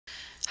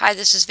Hi,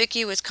 this is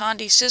Vicki with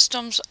Condi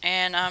Systems,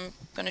 and I'm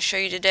going to show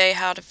you today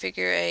how to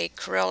figure a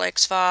Corel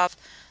X5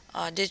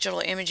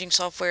 digital imaging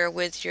software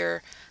with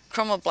your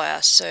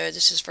ChromaBlast. So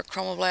this is for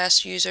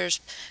ChromaBlast users,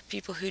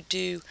 people who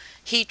do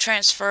heat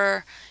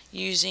transfer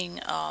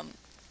using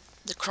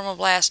the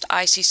ChromaBlast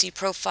ICC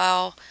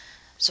profile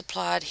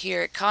supplied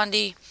here at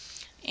Condi,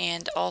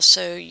 and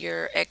also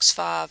your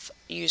X5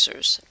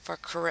 users for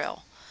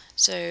Corel.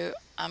 So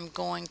I'm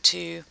going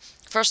to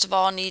first of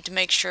all need to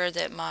make sure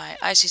that my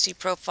ICC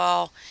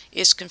profile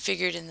is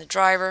configured in the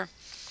driver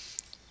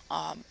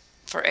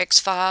for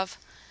X5.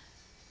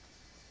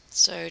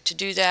 So to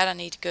do that, I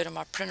need to go to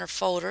my printer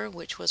folder,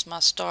 which was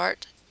my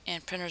start,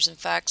 and printers and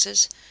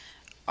faxes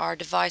are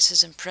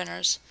devices and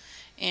printers,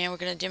 and we're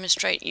going to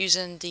demonstrate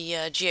using the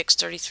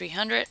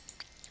GX3300.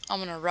 I'm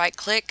going to right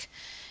click,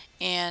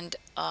 and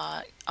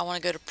I want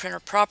to go to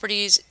printer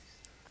properties.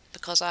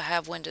 Because I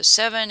have Windows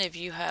 7, if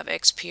you have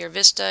XP or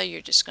Vista,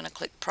 you're just going to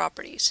click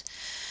Properties.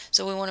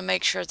 So we want to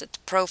make sure that the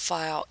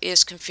profile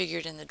is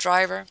configured in the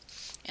driver,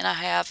 and I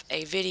have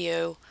a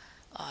video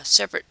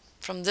separate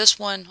from this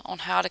one on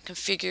how to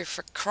configure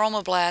for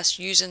ChromaBlast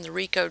using the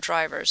Rico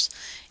drivers,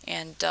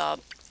 and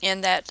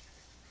in that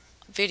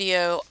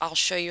video I'll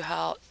show you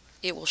how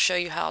it will show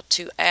you how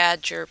to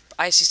add your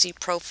ICC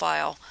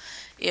profile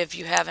if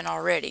you haven't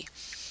already.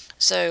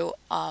 So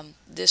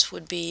this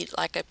would be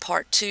like a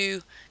part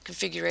 2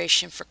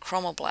 configuration for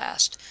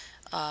ChromaBlast,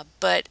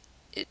 but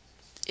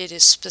it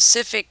is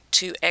specific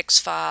to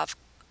X5,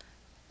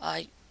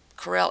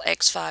 Corel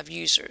X5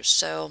 users.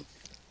 So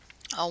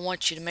I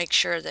want you to make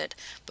sure that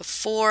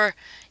before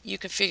you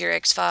configure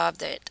X5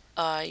 that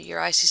your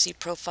ICC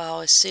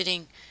profile is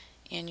sitting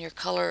in your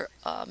color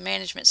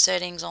management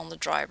settings on the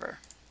driver.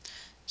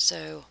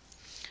 So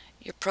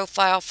your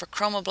profile for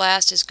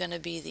ChromaBlast is going to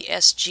be the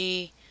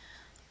SG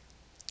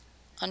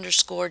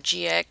underscore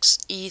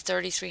GX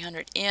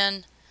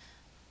E3300N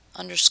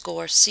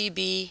underscore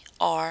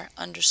CBR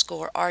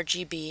underscore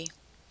RGB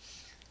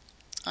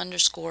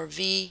underscore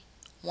V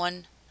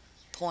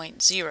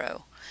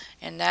 1.0,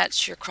 and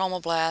that's your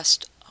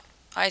ChromaBlast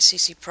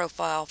ICC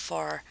profile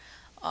for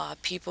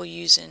people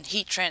using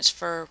heat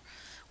transfer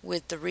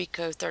with the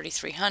Rico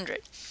 3300.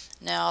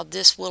 Now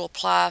this will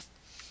apply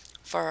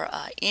for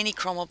any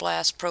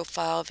ChromaBlast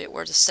profile. If it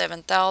were the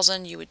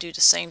 7000, you would do the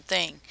same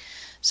thing.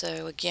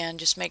 So again,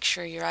 just make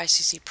sure your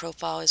ICC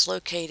profile is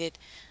located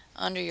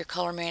under your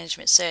color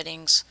management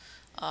settings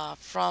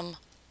from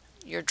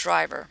your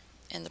driver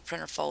in the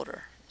printer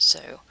folder.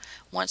 So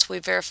once we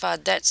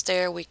verified that's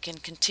there, we can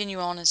continue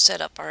on and set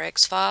up our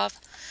X5.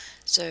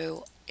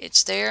 So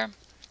it's there,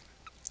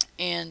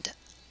 and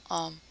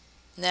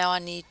now I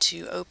need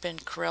to open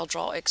Corel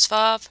Draw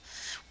X5,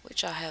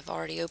 which I have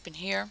already opened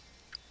here,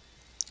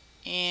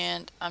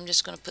 and I'm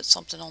just going to put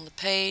something on the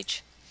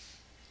page.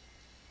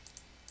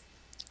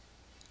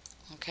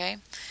 Okay,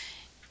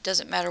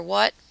 doesn't matter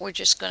what, we're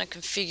just going to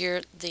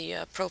configure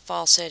the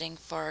profile setting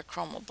for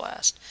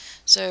ChromaBlast.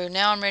 So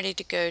now I'm ready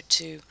to go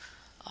to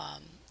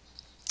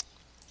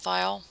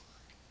File,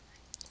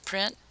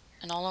 Print,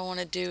 and all I want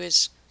to do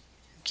is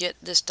get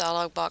this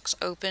dialog box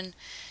open,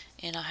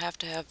 and I have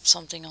to have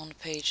something on the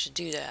page to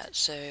do that.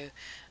 So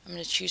I'm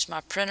going to choose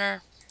my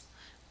printer,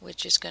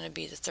 which is going to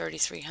be the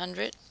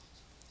 3300,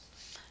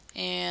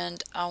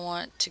 and I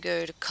want to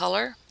go to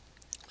Color.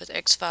 With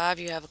X5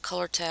 you have a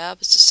color tab,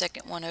 it's the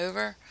second one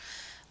over.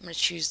 I'm going to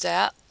choose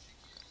that,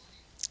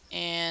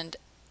 and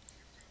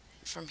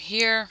from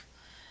here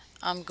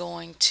I'm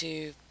going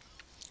to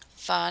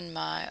find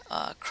my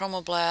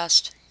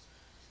ChromaBlast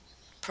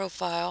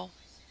profile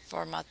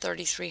for my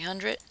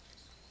 3300,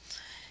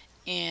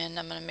 and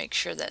I'm going to make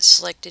sure that's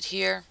selected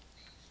here,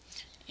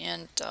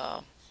 and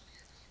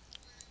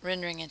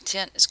rendering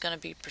intent is going to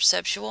be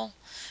perceptual,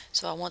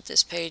 so I want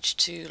this page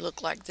to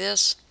look like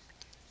this.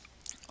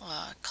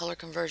 Color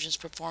conversions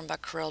performed by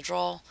Corel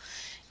Draw,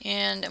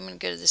 and I'm going to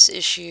go to this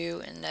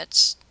issue, and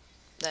that's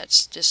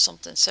just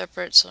something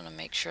separate, so I'm going to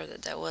make sure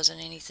that that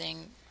wasn't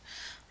anything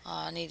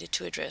needed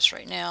to address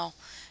right now.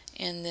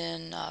 And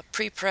then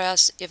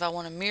pre-press, if I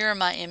want to mirror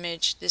my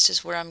image, this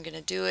is where I'm going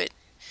to do it,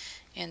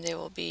 and there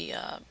will be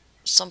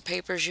some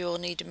papers you will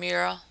need to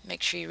mirror.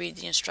 Make sure you read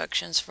the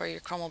instructions for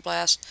your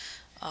ChromaBlast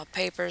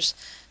papers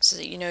so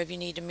that you know if you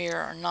need to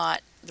mirror or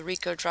not. The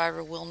Rico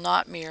driver will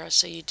not mirror,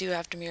 so you do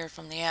have to mirror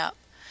from the app.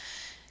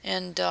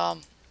 And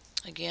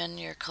again,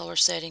 your color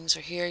settings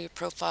are here, your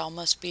profile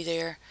must be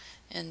there,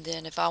 and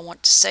then if I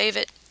want to save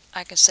it,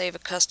 I can save a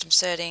custom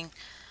setting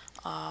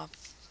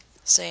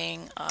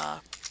saying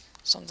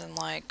something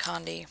like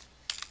Condi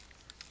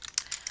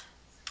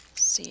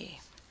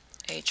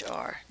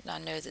CHR, and I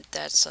know that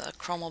that's a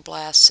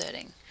ChromaBlast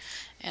setting,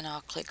 and I'll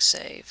click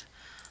Save.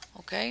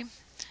 Okay,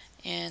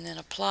 and then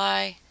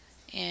Apply,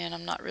 and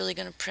I'm not really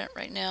going to print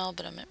right now,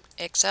 but I'm going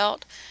to X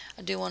out.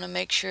 I do want to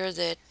make sure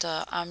that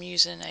I'm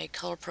using a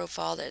color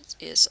profile that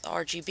is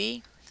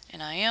RGB,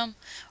 and I am.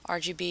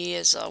 RGB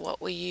is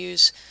what we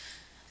use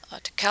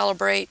to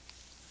calibrate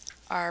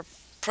our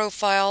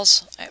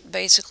profiles.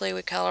 Basically,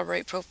 we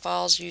calibrate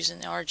profiles using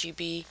the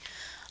RGB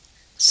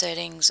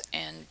settings,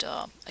 and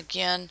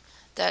again,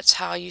 That's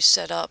how you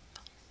set up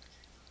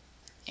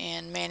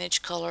and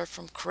manage color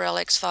from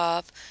Corel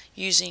X5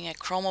 using a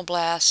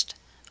ChromaBlast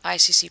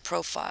ICC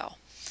profile.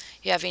 If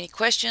you have any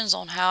questions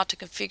on how to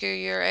configure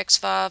your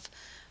X5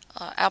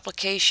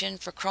 application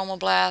for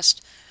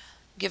ChromaBlast,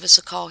 give us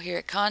a call here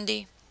at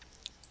Condi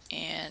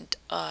and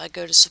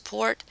go to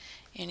support,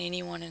 and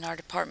anyone in our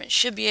department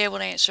should be able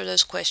to answer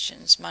those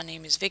questions. My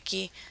name is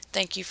Vicki.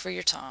 Thank you for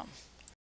your time.